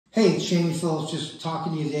Hey, it's Jamie Phillips, just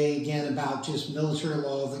talking to you today again about just military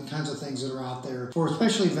law, the kinds of things that are out there for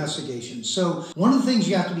especially investigations. So one of the things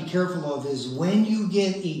you have to be careful of is when you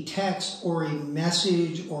get a text or a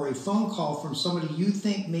message or a phone call from somebody you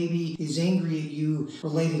think maybe is angry at you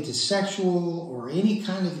related to sexual or any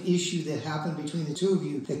kind of issue that happened between the two of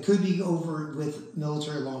you that could be over with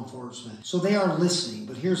military law enforcement. So they are listening,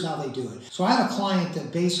 but here's how they do it. So I had a client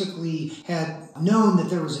that basically had known that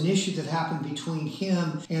there was an issue that happened between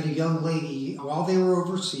him and a young lady while they were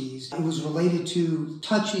overseas. It was related to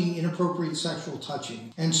touching, inappropriate sexual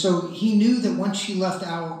touching. And so he knew that once she left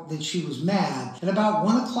out that she was mad. At about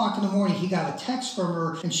 1 o'clock in the morning, he got a text from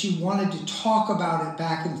her and she wanted to talk about it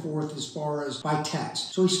back and forth as far as by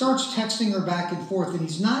text. So he starts texting her back and forth and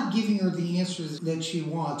he's not giving her the answers that she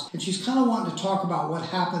wants. And she's kind of wanting to talk about what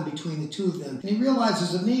happened between the two of them. And he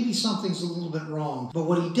realizes that maybe something's a little bit wrong. But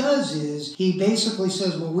what he does is he basically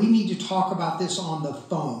says, well, we need to talk about this on the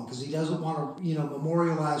phone because he doesn't want to,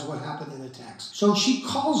 memorialize what happened in a text. So she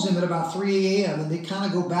calls him at about 3 a.m. and they kind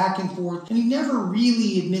of go back and forth. And he never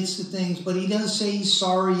really admits to things, but he does say he's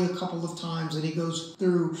sorry a couple of times. And he goes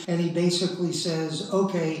through and he basically says,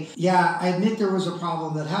 okay, yeah, I admit there was a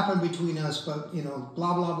problem that happened between us, but,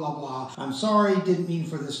 blah, blah, blah, blah. I'm sorry, didn't mean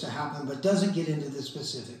for this to happen, but doesn't get into the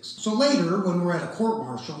specifics. So later, when we're at a court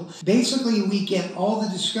martial, basically we get all the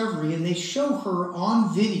discovery and they show her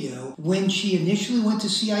on video when she initially went to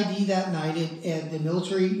CID that night at the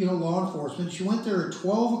military, law enforcement. She went there at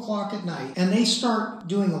 12 o'clock at night and they start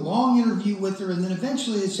doing a long interview with her and then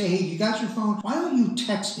eventually they say, hey, you got your phone? Why don't you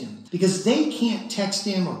text him? Because they can't text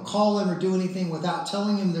him or call him or do anything without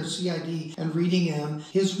telling him their CID and reading him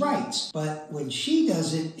his rights. But when she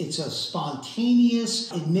does it, it's a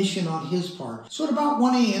spontaneous admission on his part. So at about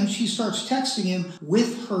 1 a.m., she starts texting him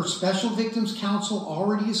with her special victims counsel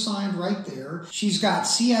already assigned right there. She's got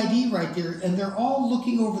CID right there, and they're all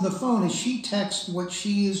looking over the phone as she texts what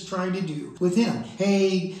she is trying to do with him.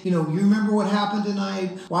 Hey, you remember what happened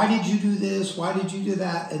tonight? Why did you do this? Why did you do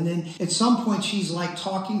that? And then at some point, she's like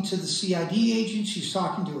talking to the CID agent, she's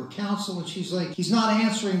talking to her counsel, and she's like, he's not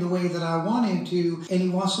answering the way that I want him to, and he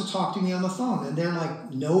wants to talk to me on the phone. And they're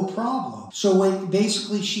like, no problem. So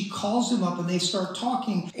basically she calls him up and they start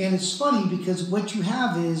talking, and it's funny because what you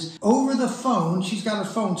have is over the phone, she's got her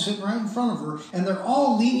phone sitting right in front of her, and they're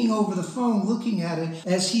all leaning over the phone looking at it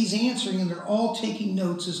as he's answering, and they're all taking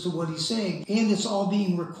notes as to what he's saying, and it's all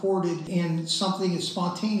being recorded, and something is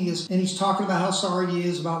spontaneous, and he's talking about how sorry he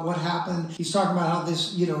is about what happened. He's talking about how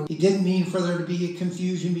this, he didn't mean for there to be a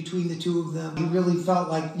confusion between the two of them. He really felt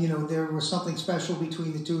like, there was something special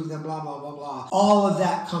between the two of them, blah, blah, blah, blah. All of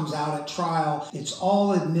that comes out at trial. It's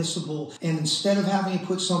all admissible. And instead of having to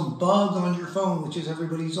put some bug on your phone, which is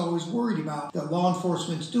everybody's always worried about, that law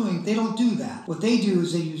enforcement's doing, they don't do that. What they do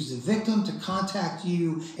is they use the victim to contact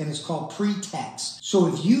you, and it's called pretext. So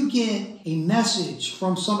if you get a message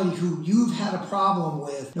from somebody who you've had a problem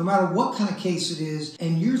with, no matter what kind of case it is,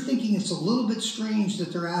 and you're thinking it's a little bit strange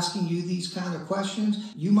that they're asking you these kind of questions,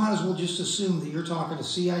 you might as well just assume that you're talking to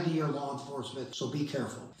CID or law enforcement, so be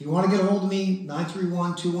careful. If you want to get a hold of me,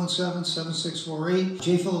 931-217-7648,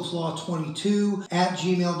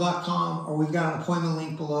 jphillipslaw22@gmail.com, or we've got an appointment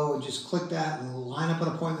link below, and just click that and line up an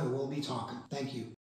appointment. We'll be talking. Thank you.